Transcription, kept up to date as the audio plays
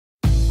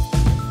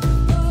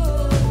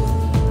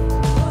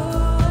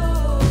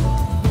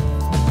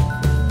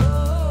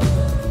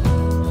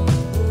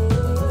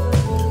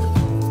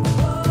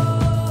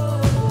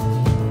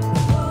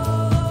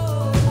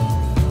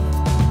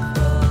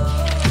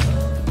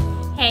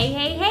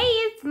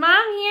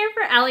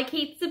Ella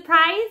Kate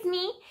Surprise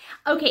Me.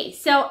 Okay,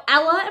 so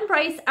Ella and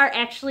Bryce are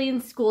actually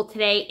in school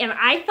today, and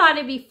I thought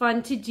it'd be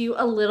fun to do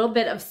a little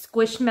bit of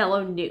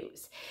Squishmallow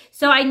news.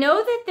 So I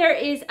know that there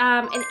is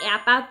an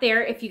app out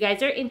there if you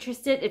guys are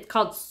interested. It's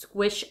called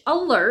Squish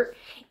Alert.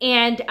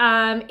 And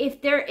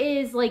if there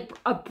is like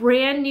a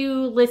brand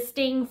new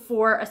listing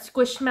for a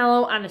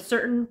Squishmallow on a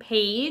certain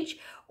page,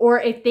 or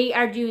if they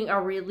are doing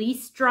a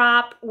release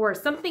drop or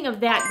something of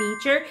that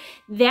nature,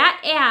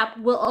 that app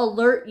will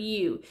alert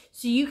you.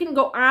 So you can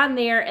go on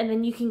there and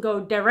then you can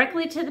go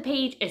directly to the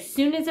page as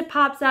soon as it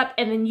pops up,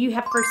 and then you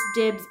have first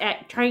dibs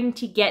at trying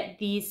to get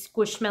these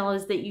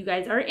Squishmallows that you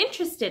guys are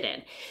interested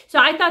in. So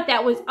I thought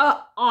that was an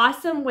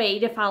awesome way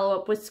to follow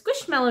up with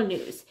Squishmallow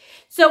news.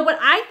 So what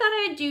I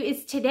thought I'd do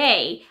is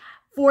today,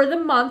 for the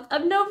month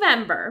of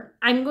November,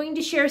 I'm going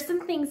to share some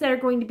things that are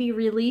going to be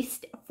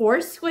released for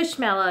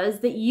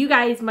Squishmallows that you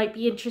guys might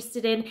be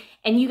interested in,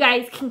 and you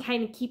guys can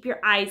kind of keep your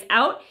eyes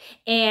out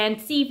and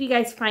see if you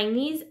guys find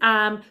these.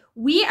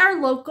 We are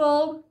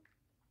local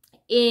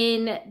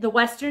in the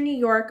Western New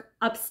York,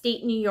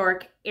 upstate New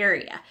York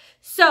area.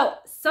 So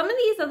some of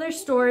these other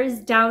stores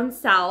down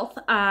south,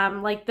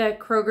 like the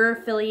Kroger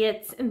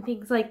affiliates and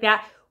things like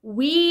that,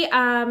 we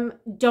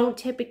don't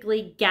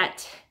typically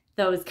get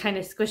those kind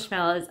of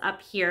Squishmallows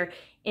up here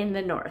in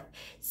the north.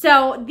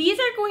 So these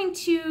are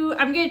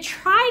I'm going to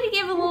try to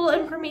give a little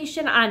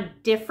information on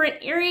different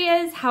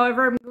areas.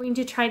 However, I'm going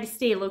to try to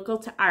stay local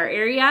to our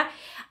area.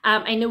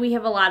 I know we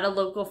have a lot of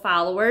local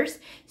followers.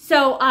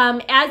 So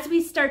as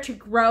we start to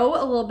grow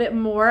a little bit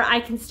more, I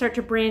can start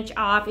to branch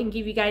off and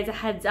give you guys a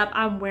heads up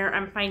on where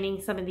I'm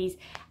finding some of these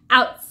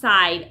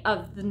outside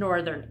of the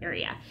northern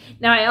area.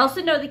 Now, I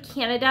also know that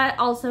Canada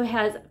also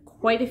has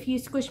quite a few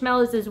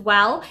Squishmallows as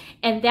well,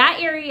 and that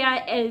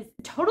area is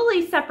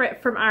totally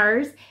separate from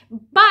ours,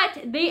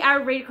 but they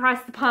are right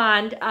across the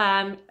pond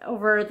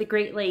over the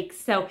Great Lakes.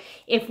 So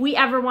if we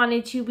ever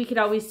wanted to, we could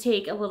always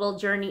take a little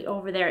journey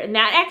over there, and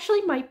that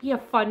actually might be a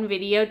fun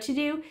video to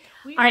do.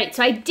 All right,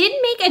 so I did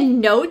make a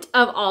note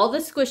of all the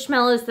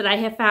Squishmallows that I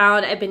have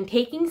found. I've been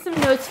taking some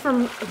notes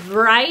from a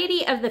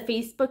variety of the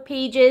Facebook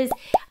pages.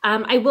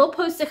 I will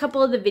post a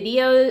couple of the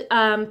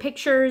video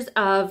pictures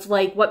of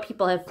like what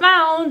people have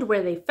found,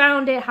 where they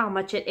found it, how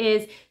much it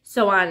is,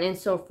 so on and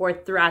so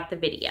forth throughout the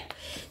video.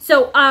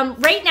 So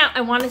right now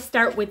I want to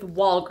start with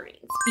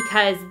Walgreens,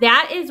 because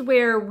that is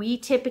where we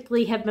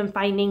typically have been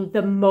finding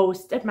the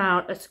most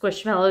amount of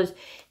Squishmallows.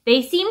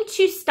 They seem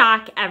to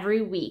stock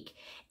every week.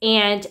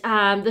 And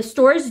the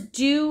stores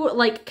do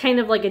like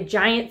kind of like a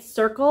giant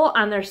circle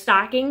on their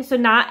stocking. So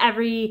not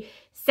every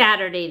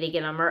Saturday they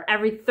get them, or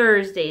every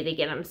Thursday they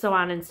get them, so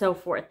on and so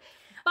forth.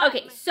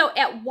 Okay, so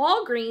at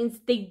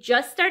Walgreens, they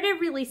just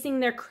started releasing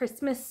their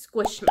Christmas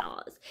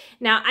Squishmallows.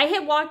 Now, I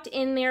had walked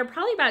in there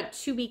probably about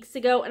 2 weeks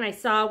ago, and I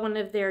saw one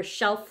of their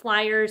shelf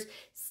flyers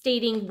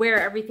stating where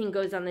everything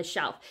goes on the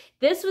shelf.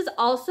 This was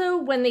also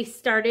when they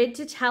started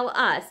to tell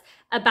us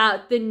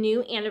about the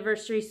new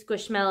anniversary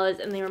Squishmallows,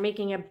 and they were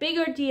making a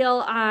bigger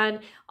deal on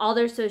all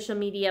their social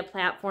media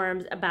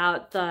platforms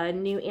about the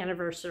new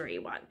anniversary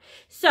one.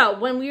 So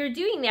when we were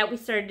doing that, we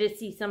started to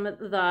see some of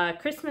the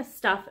Christmas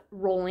stuff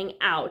rolling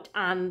out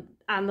on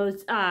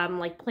those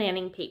like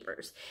planning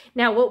papers.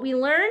 Now what we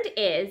learned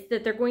is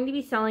that they're going to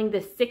be selling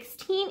the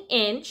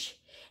 16-inch,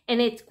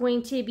 and it's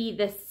going to be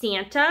the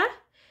Santa,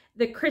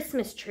 the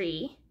Christmas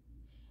tree,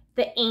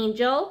 the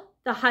angel,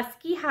 the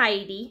Husky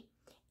Heidi,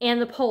 and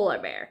the polar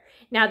bear.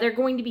 Now they're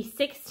going to be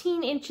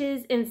 16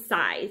 inches in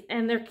size,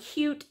 and they're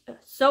cute,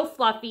 so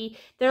fluffy.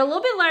 They're a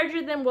little bit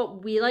larger than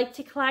what we like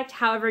to collect.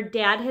 However,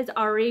 Dad has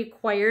already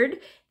acquired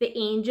the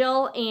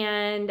angel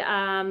and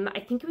I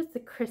think it was the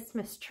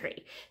Christmas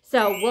tree.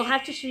 So we'll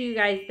have to show you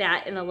guys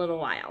that in a little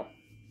while.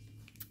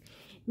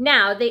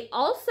 Now, they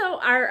also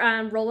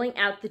are rolling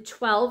out the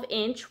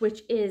 12-inch,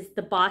 which is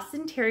the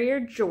Boston Terrier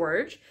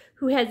George,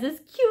 who has this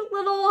cute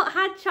little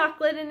hot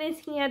chocolate in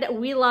his hand.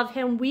 We love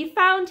him. We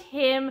found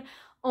him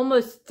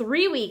almost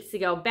 3 weeks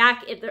ago,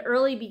 back at the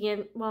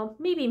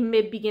maybe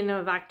mid-beginning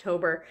of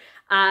October,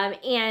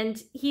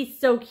 and he's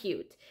so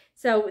cute.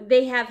 So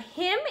they have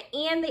him,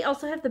 and they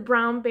also have the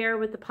brown bear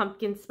with the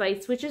pumpkin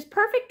spice, which is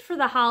perfect for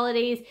the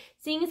holidays,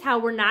 seeing as how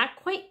we're not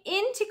quite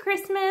into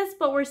Christmas,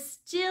 but we're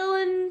still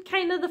in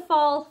kind of the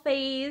fall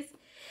phase.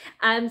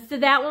 So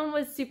that one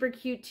was super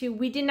cute too.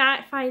 We did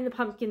not find the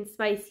pumpkin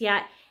spice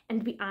yet, and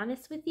to be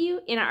honest with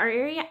you, in our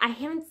area, I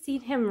haven't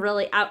seen him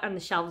really out on the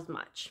shelves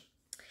much.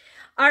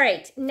 All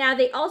right, now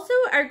they also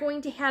are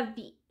going to have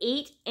the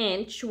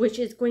 8-inch, which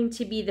is going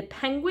to be the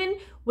penguin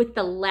with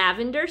the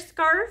lavender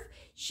scarf.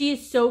 She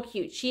is so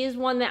cute. She is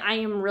one that I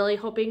am really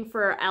hoping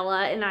for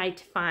Ella and I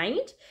to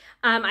find.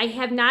 I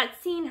have not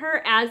seen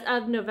her as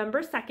of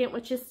November 2nd,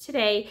 which is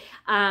today,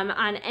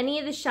 on any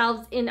of the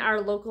shelves in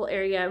our local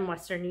area in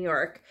Western New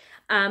York.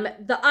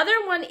 The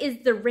other one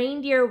is the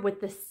reindeer with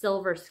the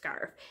silver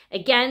scarf.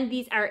 Again,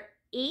 these are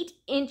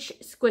 8-inch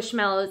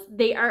Squishmallows.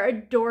 They are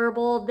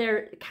adorable.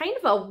 They're kind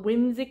of a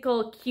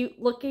whimsical, cute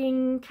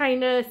looking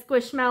kind of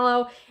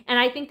Squishmallow, and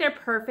I think they're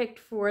perfect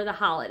for the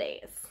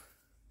holidays.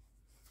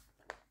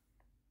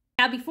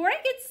 Now, before I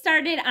get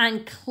started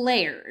on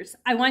Claire's,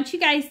 I want you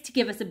guys to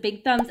give us a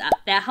big thumbs up.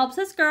 That helps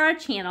us grow our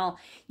channel.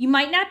 You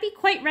might not be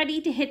quite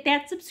ready to hit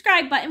that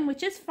subscribe button,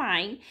 which is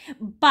fine.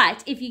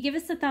 But if you give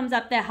us a thumbs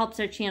up, that helps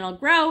our channel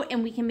grow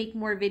and we can make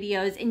more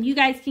videos and you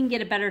guys can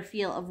get a better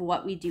feel of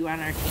what we do on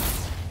our channel.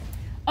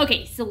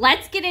 Okay, so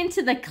let's get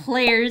into the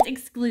Claire's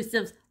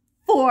exclusives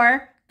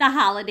for the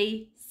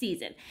holiday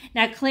season.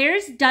 Now,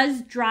 Claire's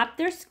does drop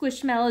their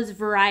Squishmallows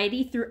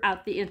variety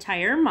throughout the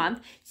entire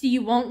month, so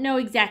you won't know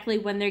exactly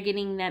when they're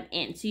getting them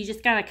in. So you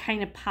just gotta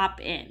kind of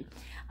pop in.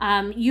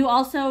 You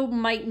also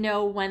might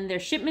know when their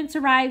shipments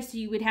arrive, so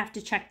you would have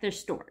to check their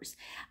stores.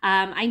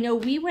 I know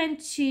we went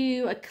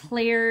to a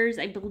Claire's,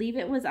 I believe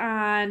it was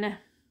on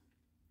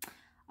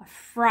a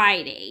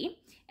Friday,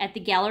 at the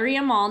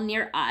Galleria Mall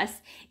near us,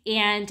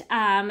 and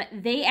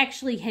they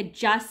actually had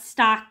just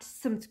stocked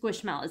some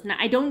Squishmallows. Now,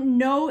 I don't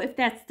know if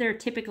that's their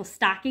typical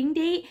stocking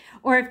date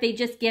or if they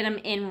just get them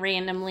in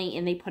randomly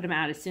and they put them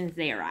out as soon as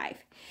they arrive.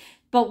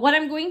 But what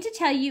I'm going to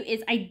tell you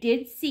is I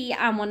did see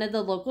on one of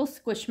the local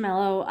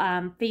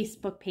Squishmallow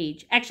Facebook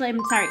page. Actually,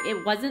 I'm sorry,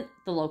 it wasn't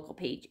the local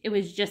page. It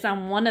was just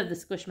on one of the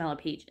Squishmallow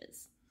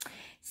pages.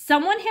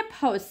 Someone had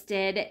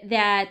posted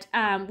that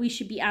we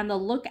should be on the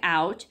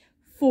lookout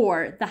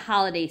for the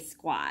holiday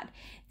squad.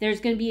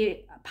 There's going to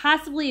be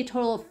possibly a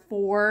total of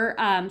 4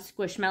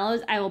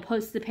 Squishmallows. I will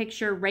post the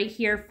picture right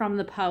here from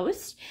the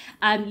post.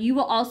 You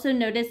will also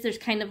notice there's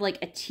kind of like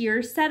a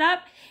tier set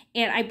up,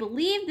 and I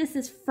believe this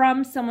is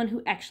from someone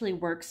who actually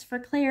works for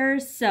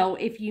Claire's. So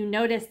if you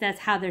notice, that's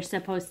how they're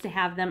supposed to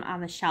have them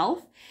on the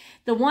shelf.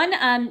 The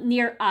one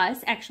near us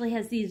actually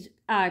has these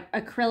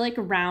acrylic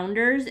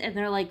rounders, and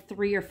they're like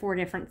 3 or 4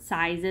 different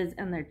sizes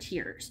and they're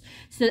tiers.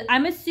 So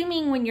I'm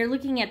assuming when you're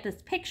looking at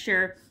this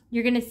picture,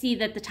 you're going to see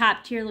that the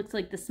top tier looks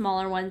like the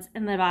smaller ones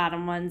and the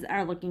bottom ones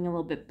are looking a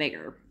little bit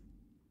bigger.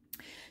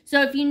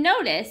 So if you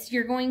notice,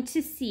 you're going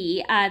to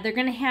see they're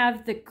going to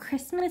have the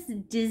Christmas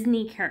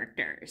Disney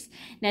characters.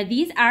 Now,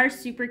 these are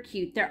super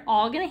cute. They're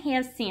all going to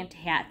have Santa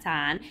hats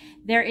on.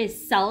 There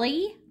is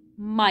Sully,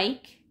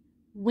 Mike,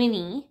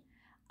 Winnie,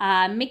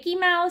 Mickey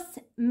Mouse,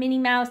 Minnie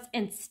Mouse,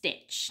 and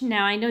Stitch.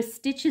 Now, I know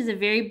Stitch is a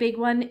very big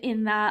one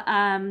in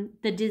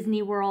the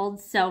Disney world,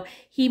 so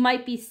he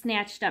might be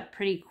snatched up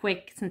pretty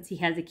quick since he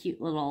has a cute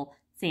little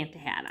Santa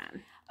hat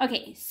on.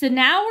 Okay, so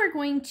now we're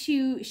going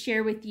to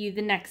share with you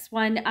the next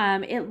one.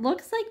 It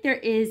looks like there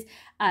is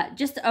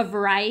just a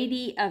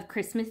variety of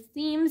Christmas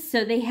themes.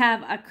 So they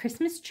have a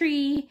Christmas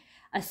tree,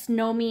 a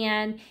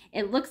snowman.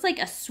 It looks like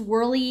a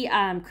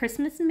swirly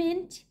Christmas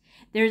mint.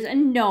 There's a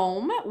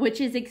gnome, which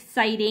is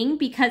exciting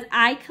because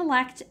I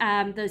collect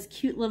those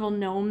cute little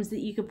gnomes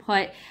that you could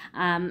put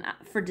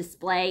for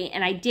display.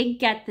 And I did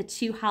get the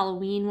 2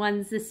 Halloween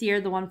ones this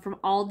year, the one from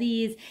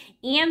Aldi's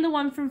and the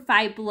one from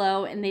Five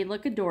Below, and they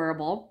look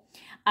adorable.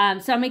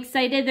 So I'm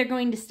excited they're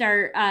going to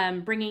start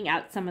bringing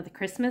out some of the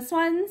Christmas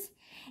ones.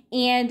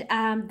 And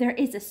there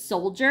is a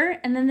soldier,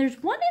 and then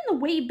there's one in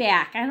the way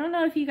back. I don't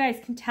know if you guys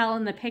can tell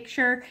in the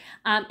picture.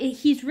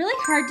 He's really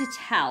hard to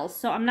tell,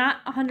 so I'm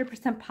not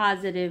 100%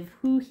 positive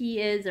who he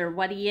is or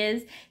what he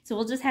is. So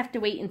we'll just have to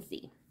wait and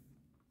see.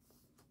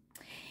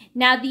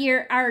 Now,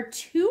 there are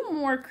 2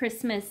 more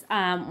Christmas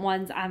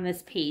ones on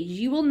this page.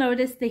 You will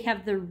notice they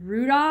have the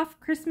Rudolph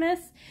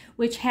Christmas,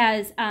 which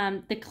has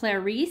the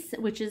Clarice,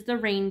 which is the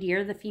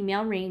reindeer, the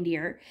female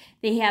reindeer.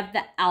 They have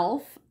the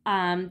elf.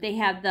 They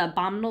have the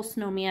Abominable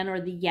Snowman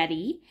or the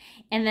Yeti.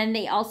 And then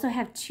they also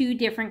have 2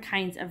 different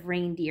kinds of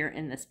reindeer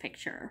in this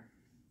picture.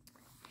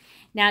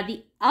 Now,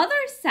 the other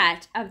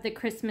set of the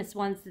Christmas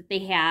ones that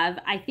they have,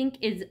 I think,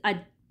 is a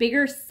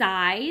bigger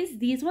size.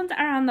 These ones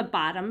are on the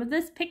bottom of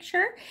this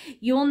picture.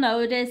 You'll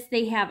notice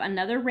they have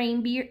another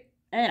reindeer.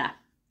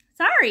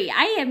 Sorry,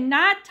 I am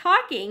not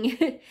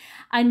talking.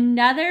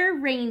 Another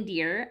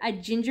reindeer, a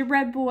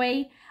gingerbread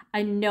boy,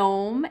 a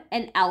gnome,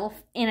 an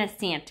elf, and a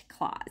Santa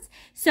Claus.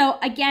 So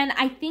again,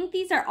 I think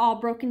these are all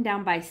broken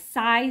down by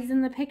size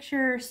in the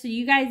picture. So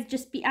you guys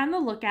just be on the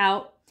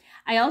lookout.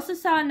 I also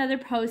saw another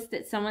post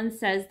that someone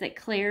says that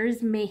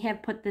Claire's may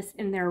have put this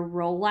in their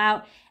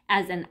rollout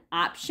as an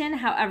option.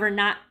 However,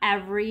 not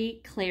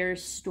every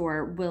Claire's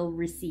store will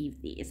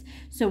receive these.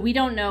 So we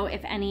don't know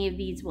if any of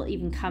these will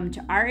even come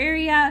to our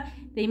area.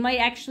 They might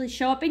actually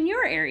show up in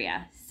your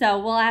area. So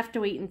we'll have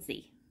to wait and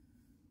see.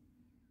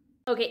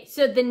 Okay,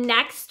 so the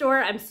next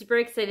store I'm super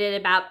excited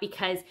about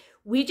because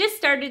we just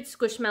started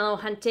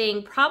Squishmallow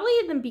hunting probably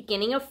in the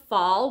beginning of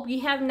fall. We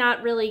have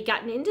not really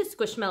gotten into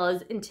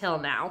Squishmallows until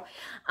now.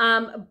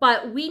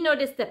 But we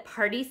noticed that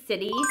Party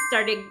City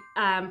started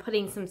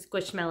putting some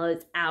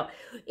Squishmallows out.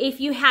 If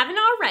you haven't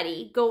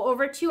already, go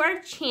over to our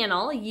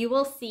channel. You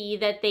will see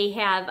that they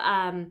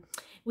have,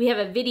 we have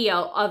a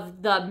video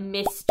of the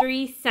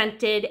mystery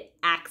scented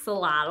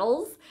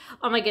axolotls.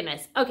 Oh my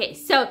goodness. Okay,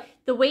 so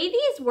the way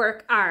these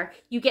work are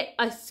you get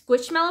a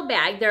Squishmallow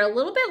bag. They're a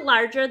little bit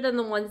larger than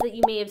the ones that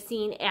you may have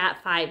seen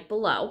at Five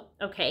Below,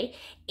 okay?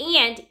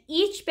 And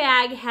each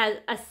bag has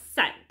a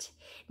scent.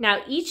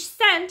 Now, each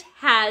scent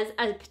has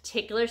a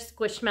particular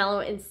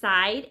Squishmallow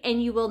inside,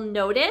 and you will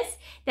notice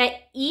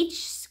that each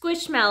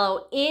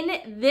Squishmallow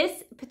in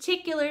this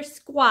particular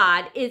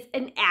squad is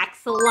an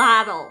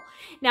axolotl.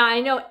 Now, I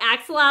know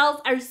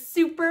axolotls are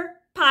super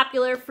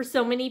popular for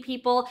so many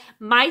people.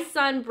 My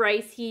son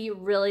Bryce, he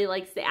really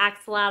likes the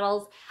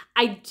axolotls.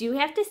 I do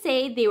have to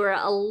say they were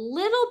a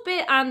little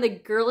bit on the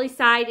girly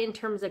side in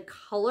terms of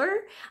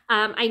color.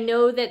 I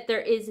know that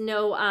there is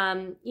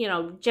no, you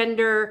know,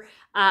 gender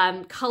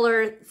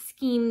color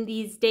scheme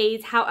these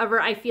days. However,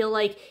 I feel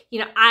like, you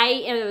know,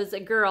 I, as a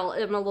girl,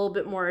 am a little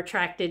bit more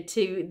attracted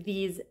to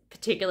these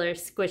particular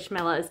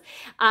Squishmallows.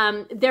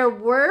 There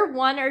were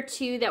one or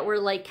two that were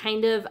like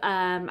kind of,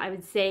 I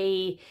would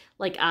say,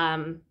 like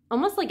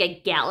almost like a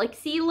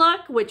galaxy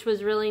look, which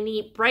was really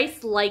neat.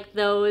 Bryce liked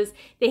those.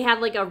 They had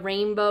like a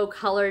rainbow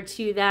color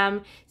to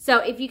them. So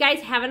if you guys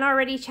haven't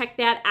already checked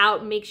that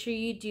out, make sure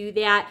you do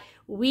that.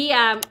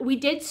 We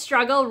did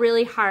struggle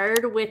really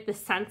hard with the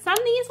scents on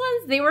these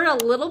ones. They were a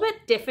little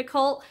bit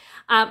difficult.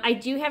 I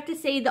do have to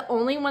say the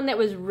only one that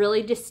was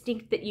really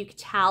distinct that you could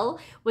tell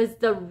was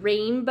the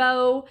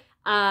rainbow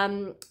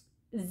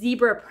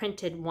zebra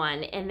printed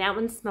one, and that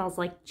one smells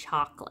like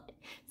chocolate.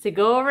 So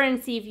go over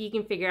and see if you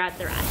can figure out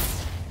the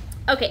rest.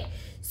 Okay,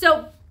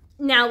 so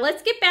now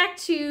let's get back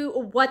to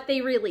what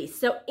they released.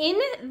 So in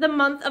the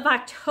month of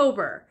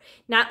October,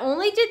 not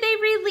only did they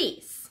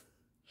release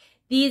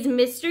these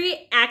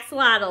mystery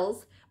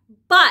axolotls,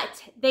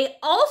 but they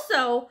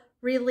also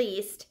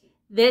released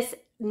this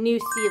new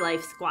Sea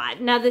Life Squad.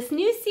 Now, this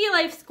new Sea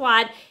Life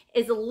Squad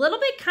is a little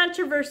bit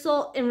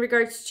controversial in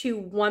regards to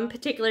one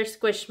particular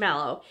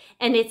Squishmallow,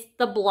 and it's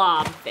the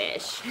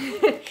blobfish.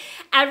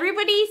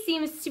 Everybody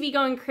seems to be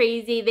going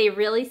crazy. They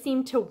really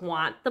seem to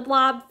want the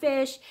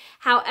blobfish.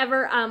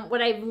 However,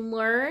 what I've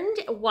learned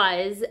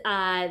was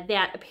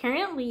that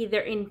apparently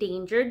they're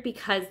endangered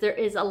because there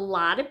is a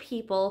lot of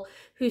people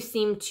who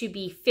seem to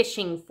be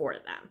fishing for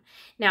them.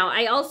 Now,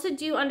 I also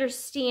do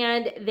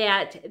understand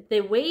that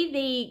the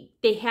way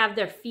they have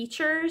their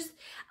features,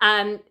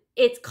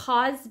 it's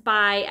caused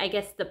by, I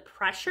guess, the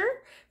pressure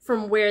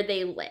from where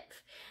they live.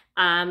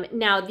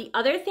 Now, the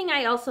other thing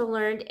I also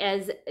learned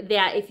is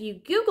that if you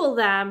Google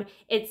them,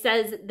 it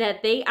says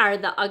that they are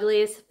the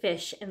ugliest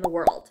fish in the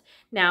world.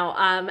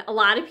 Now, a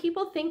lot of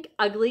people think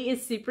ugly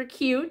is super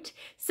cute,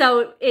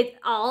 so it's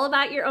all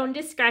about your own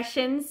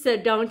discretion, so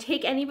don't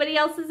take anybody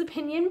else's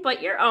opinion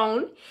but your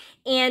own.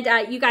 And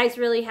you guys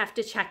really have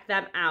to check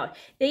them out.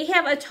 They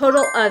have a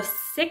total of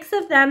 6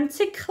 of them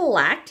to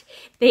collect.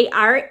 They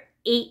are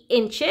 8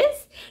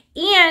 inches,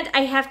 and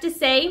I have to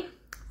say,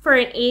 for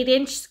an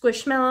 8-inch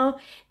Squishmallow,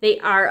 they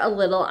are a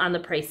little on the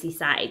pricey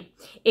side.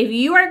 If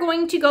you are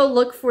going to go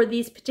look for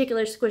these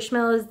particular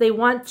Squishmallows, they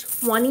want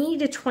 $20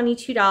 to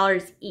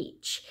 $22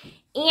 each.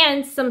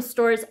 And some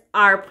stores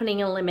are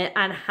putting a limit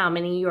on how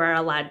many you are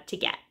allowed to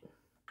get.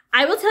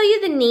 I will tell you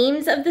the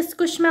names of the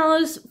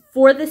Squishmallows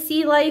for the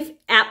Sea Life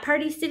at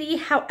Party City.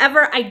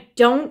 However, I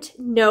don't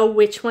know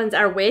which ones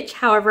are which.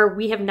 However,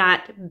 we have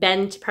not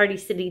been to Party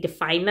City to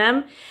find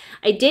them.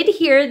 I did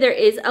hear there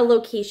is a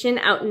location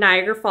out in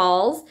Niagara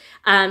Falls,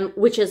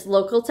 which is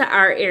local to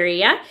our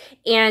area,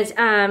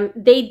 and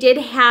they did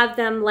have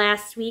them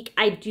last week.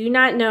 I do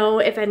not know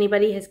if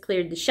anybody has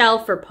cleared the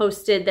shelf or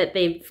posted that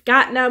they've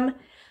gotten them.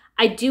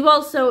 I do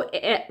also,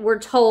 we're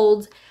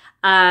told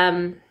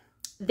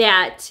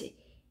that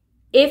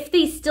if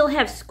they still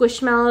have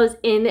Squishmallows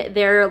in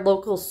their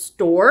local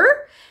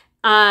store,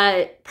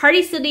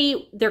 Party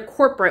City, their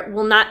corporate,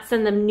 will not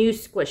send them new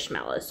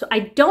Squishmallows. So I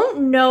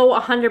don't know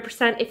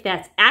 100% if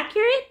that's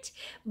accurate,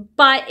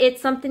 but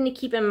it's something to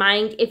keep in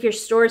mind. If your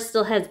store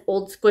still has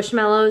old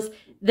Squishmallows,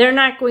 they're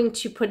not going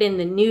to put in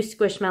the new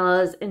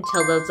Squishmallows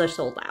until those are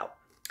sold out.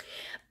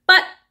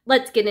 But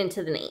let's get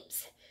into the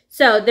names.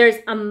 So there's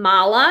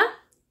Amala,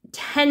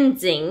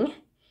 Tenzing,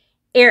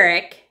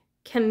 Eric,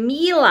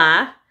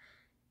 Camila,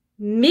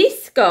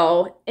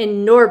 Misko,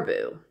 and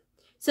Norbu.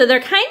 So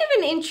they're kind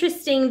of an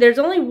interesting, there's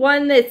only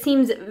one that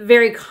seems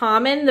very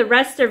common. The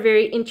rest are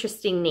very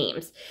interesting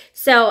names.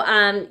 So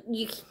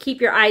you can keep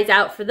your eyes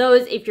out for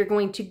those if you're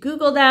going to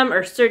Google them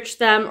or search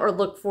them or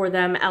look for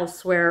them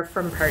elsewhere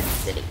from Party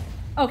City.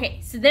 Okay,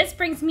 so this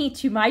brings me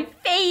to my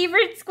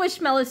favorite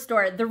Squishmallow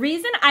store. The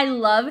reason I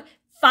love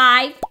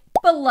Five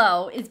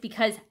Below is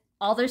because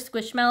all their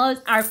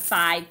Squishmallows are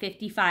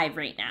 $5.55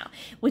 right now,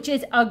 which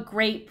is a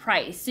great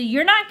price. So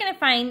you're not gonna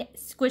find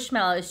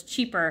Squishmallows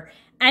cheaper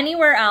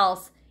anywhere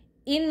else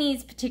in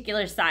these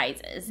particular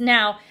sizes.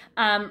 Now,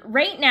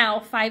 right now,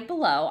 Five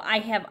Below, I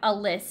have a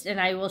list and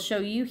I will show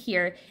you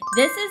here.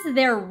 This is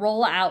their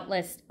rollout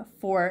list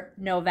for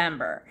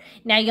November.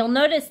 Now, you'll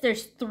notice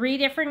there's 3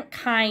 different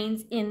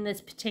kinds in this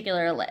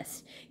particular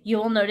list. You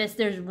will notice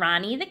there's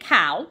Ronnie the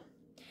Cow.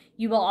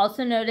 You will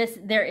also notice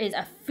there is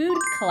a food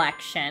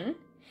collection,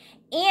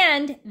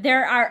 and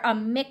there are a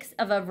mix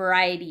of a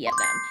variety of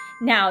them.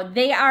 Now,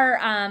 they are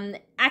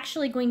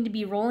actually going to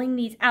be rolling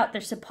these out. They're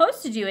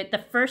supposed to do it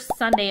the first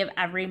Sunday of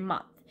every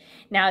month.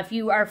 Now, if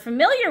you are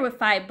familiar with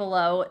Five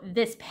Below,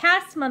 this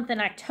past month in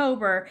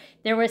October,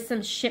 there was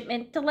some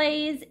shipment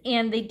delays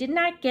and they did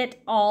not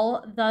get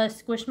all the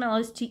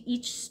Squishmallows to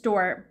each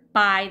store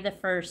by the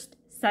first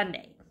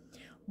Sunday.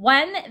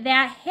 When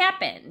that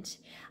happened,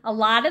 a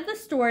lot of the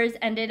stores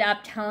ended up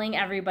telling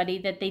everybody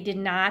that they did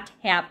not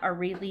have a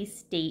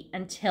release date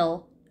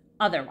until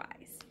otherwise.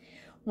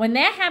 When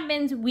that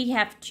happens, we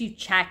have to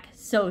check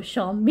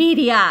social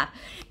media.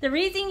 The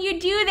reason you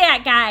do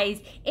that,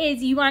 guys,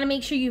 is you want to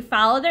make sure you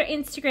follow their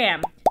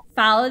Instagram,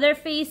 follow their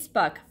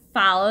Facebook,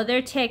 follow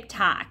their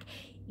TikTok.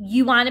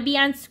 You want to be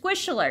on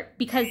Squish Alert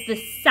because the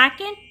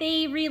second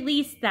they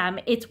release them,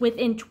 it's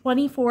within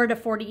 24 to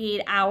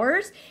 48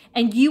 hours,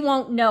 and you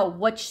won't know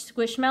which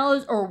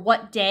Squishmallows or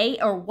what day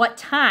or what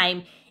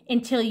time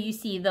until you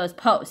see those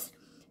posts.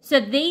 So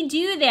they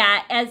do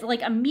that as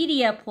like a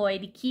media ploy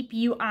to keep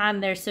you on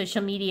their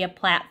social media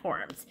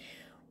platforms,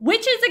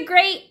 which is a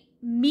great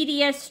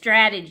media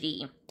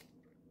strategy.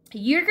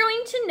 You're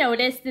going to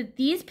notice that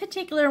these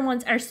particular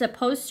ones are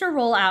supposed to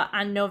roll out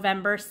on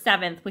November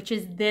 7th, which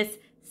is this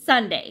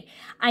Sunday.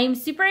 I am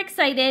super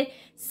excited.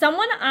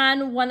 Someone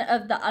on one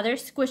of the other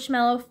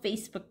Squishmallow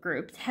Facebook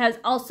groups has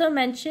also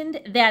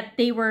mentioned that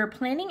they were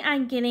planning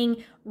on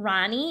getting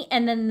Ronnie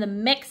and then the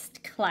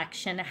mixed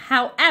collection.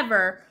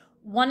 However,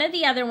 one of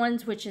the other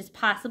ones, which is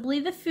possibly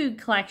the food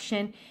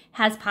collection,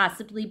 has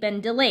possibly been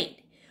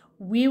delayed.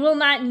 We will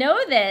not know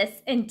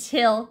this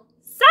until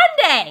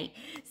Sunday.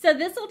 So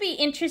this will be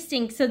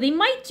interesting. So they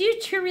might do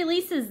 2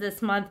 releases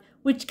this month,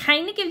 which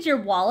kind of gives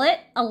your wallet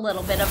a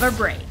little bit of a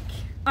break.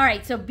 All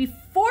right, so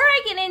before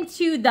I get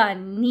into the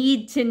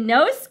need to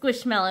know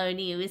Squishmallow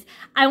news,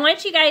 I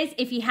want you guys,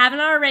 if you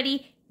haven't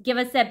already, give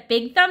us that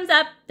big thumbs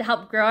up to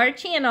help grow our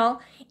channel.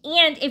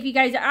 And if you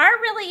guys are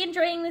really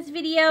enjoying this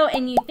video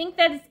and you think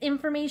that it's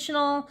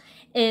informational,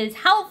 is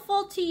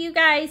helpful to you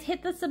guys,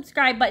 hit the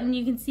subscribe button.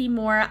 You can see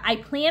more. I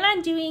plan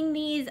on doing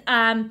these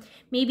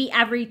maybe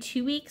every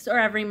 2 weeks or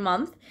every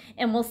month.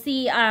 And we'll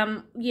see,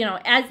 you know,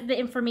 as the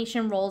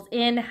information rolls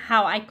in,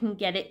 how I can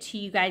get it to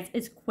you guys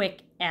as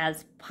quick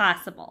as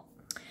possible.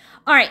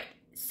 All right,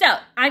 so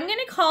I'm going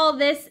to call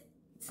this,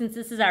 since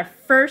this is our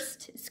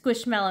first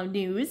Squishmallow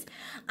news,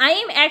 I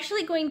am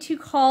actually going to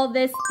call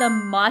this the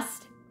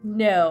must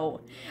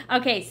know.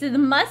 Okay, so the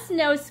must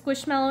know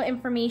Squishmallow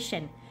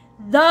information.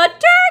 The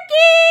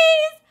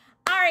turkeys!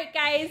 All right,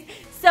 guys,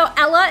 so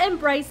Ella and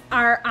Bryce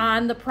are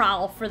on the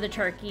prowl for the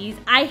turkeys.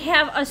 I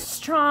have a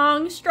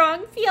strong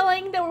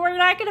feeling that we're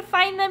not going to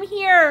find them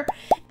here.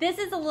 This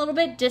is a little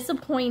bit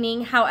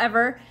disappointing.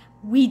 However,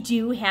 we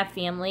do have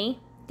family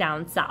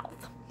down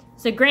south.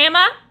 So,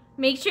 Grandma,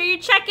 make sure you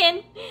check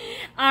in.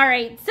 All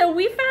right, so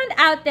we found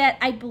out that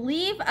I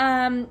believe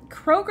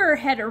Kroger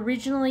had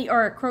originally,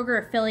 or a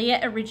Kroger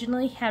affiliate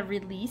originally had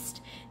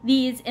released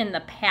these in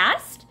the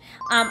past.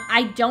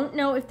 I don't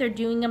know if they're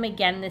doing them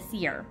again this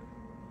year.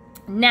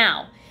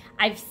 Now,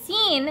 I've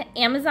seen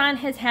Amazon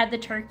has had the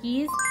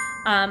turkeys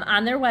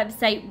on their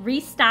website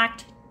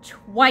restocked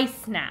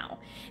twice now.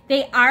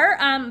 They are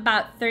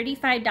about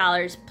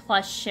 $35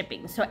 plus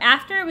shipping. So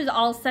after it was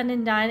all said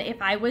and done,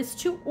 if I was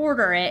to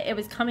order it, it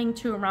was coming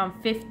to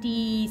around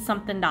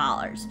 $50-something,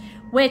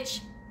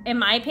 which in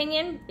my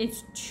opinion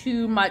is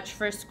too much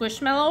for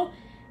Squishmallow.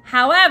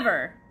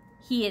 However,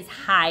 he is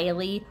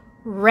highly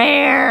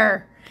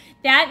rare.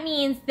 That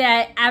means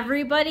that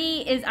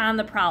everybody is on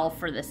the prowl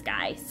for this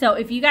guy. So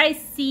if you guys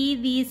see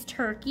these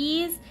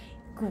turkeys,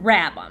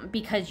 grab them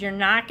because you're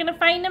not going to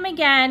find them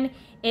again.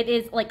 It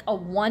is like a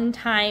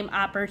one-time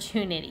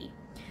opportunity.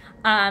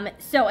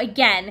 So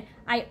again,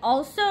 I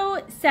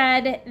also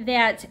said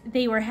that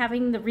they were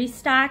having the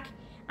restock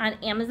on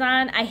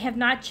Amazon. I have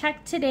not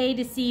checked today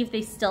to see if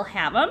they still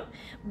have them.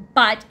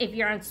 But if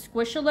you're on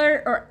Squish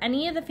Alert or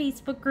any of the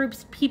Facebook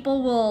groups,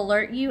 people will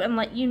alert you and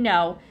let you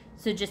know.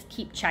 So just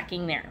keep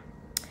checking there.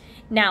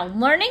 Now,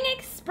 Learning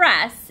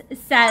Express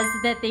says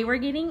that they were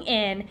getting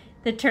in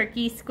the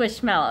turkey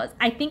Squishmallows.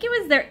 I think it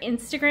was their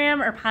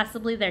Instagram or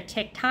possibly their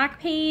TikTok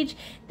page.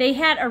 They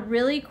had a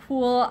really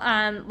cool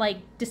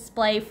like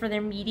display for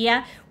their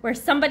media where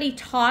somebody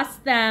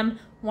tossed them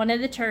one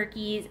of the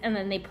turkeys and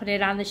then they put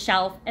it on the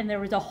shelf and there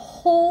was a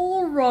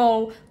whole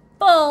row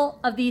full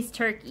of these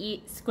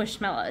turkey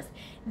Squishmallows.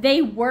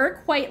 They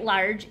were quite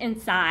large in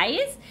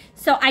size,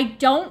 so I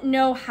don't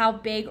know how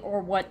big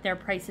or what their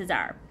prices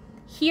are.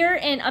 Here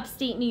in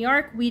upstate New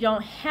York, we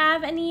don't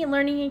have any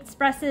Learning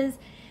Expresses,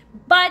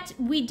 but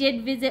we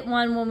did visit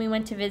one when we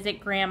went to visit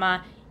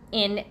Grandma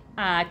in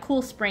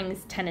Cool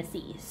Springs,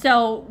 Tennessee.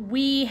 So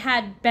we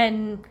had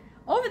been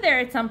over there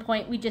at some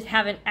point. We just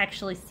haven't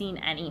actually seen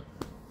any.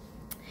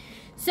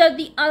 So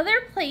the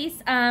other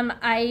place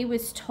I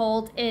was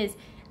told is,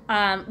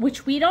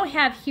 which we don't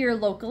have here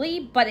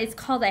locally, but it's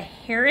called a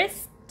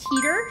Harris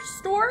Teeter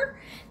store.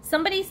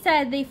 Somebody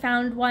said they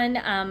found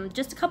one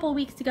just a couple of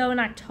weeks ago in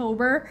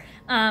October.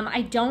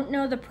 I don't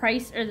know the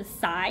price or the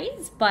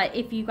size, but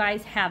if you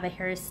guys have a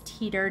Harris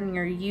Teeter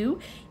near you,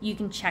 you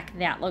can check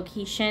that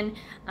location.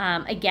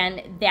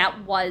 Again,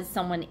 that was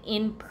someone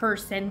in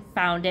person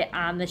found it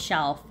on the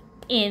shelf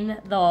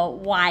in the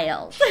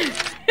wild.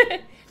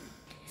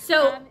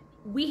 So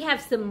we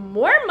have some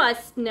more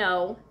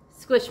must-know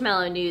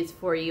Squishmallow news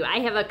for you. I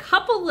have a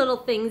couple little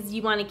things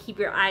you want to keep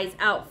your eyes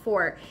out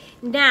for.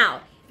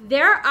 Now,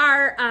 there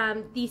are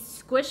these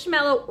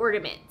Squishmallow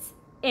ornaments.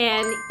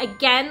 And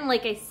again,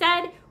 like I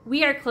said,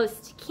 we are close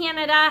to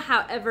Canada.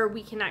 However,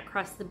 we cannot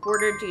cross the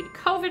border due to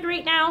COVID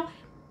right now.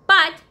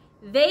 But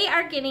they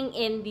are getting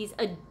in these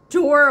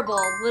adorable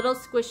little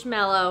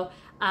Squishmallow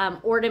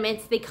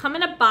ornaments. They come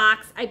in a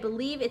box. I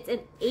believe it's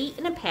an 8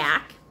 in a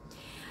pack.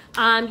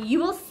 You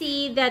will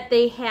see that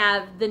they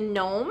have the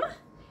gnome,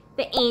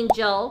 the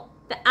angel,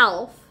 the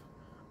elf,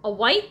 a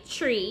white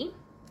tree,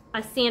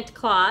 a Santa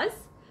Claus,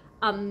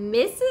 a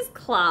Mrs.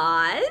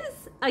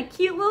 Claus, a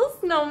cute little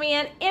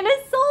snowman, and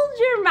a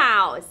soldier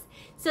mouse.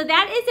 So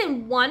that is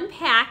in one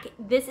pack.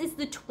 This is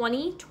the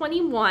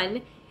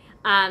 2021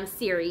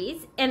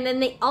 series. And then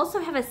they also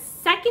have a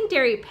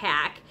secondary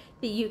pack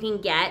that you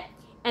can get.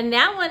 And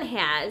that one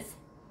has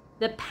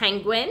the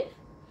penguin,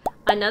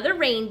 another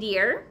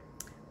reindeer,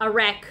 a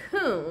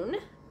raccoon,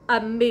 a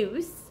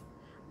moose,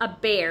 a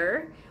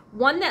bear,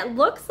 one that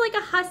looks like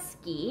a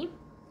husky,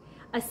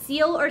 a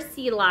seal or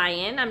sea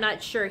lion. I'm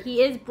not sure.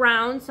 He is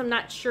brown, so I'm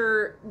not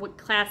sure what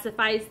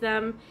classifies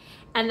them.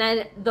 And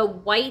then the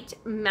white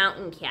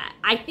mountain cat.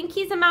 I think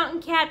he's a mountain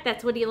cat.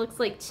 That's what he looks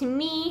like to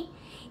me.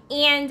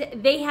 And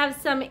they have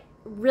some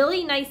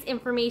really nice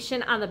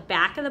information on the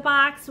back of the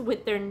box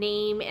with their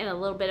name and a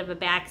little bit of a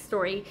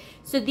backstory.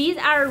 So these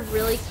are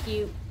really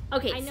cute.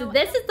 Okay, so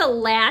this is the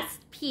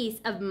last piece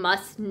of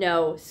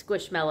must-know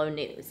Squishmallow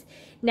news.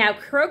 Now,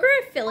 Kroger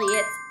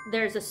affiliates,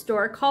 there's a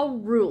store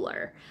called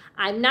Ruler.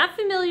 I'm not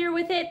familiar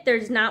with it.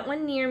 There's not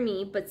one near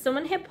me, but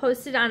someone had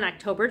posted on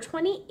October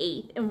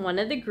 28th in one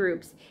of the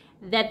groups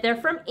that they're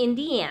from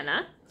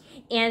Indiana,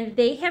 and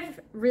they have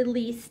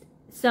released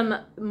some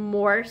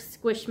more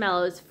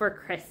Squishmallows for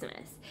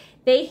Christmas.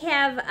 They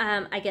have,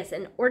 I guess,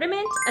 an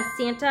ornament, a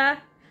Santa,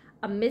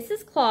 a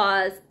Mrs.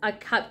 Claus, a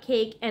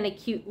cupcake, and a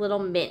cute little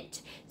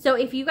mint. So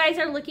if you guys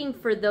are looking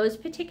for those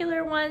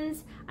particular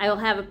ones, I will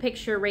have a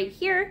picture right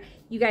here.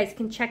 You guys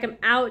can check them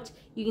out.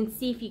 You can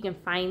see if you can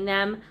find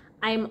them.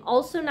 I'm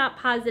also not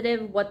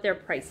positive what their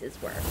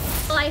prices were.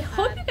 Well, I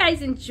hope you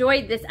guys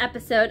enjoyed this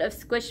episode of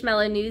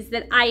Squishmallow News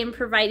that I am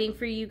providing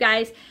for you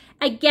guys.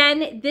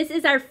 Again, this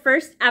is our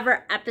first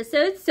ever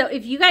episode, so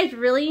if you guys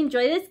really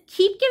enjoy this,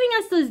 keep giving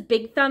us those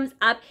big thumbs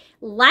up.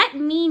 Let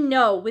me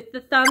know with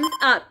the thumbs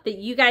up that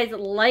you guys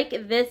like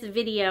this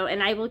video,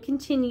 and I will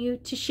continue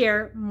to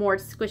share more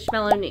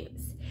Squishmallow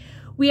news.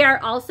 We are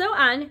also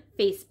on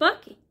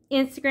Facebook,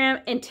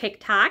 Instagram, and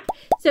TikTok,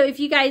 so if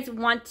you guys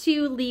want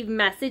to leave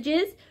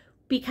messages,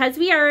 because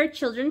we are a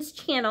children's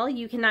channel,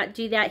 you cannot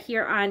do that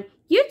here on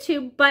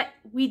YouTube, but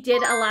we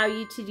did allow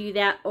you to do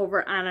that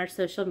over on our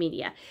social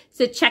media.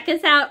 So check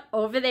us out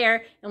over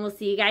there, and we'll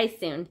see you guys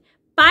soon.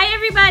 Bye,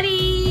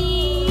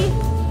 everybody!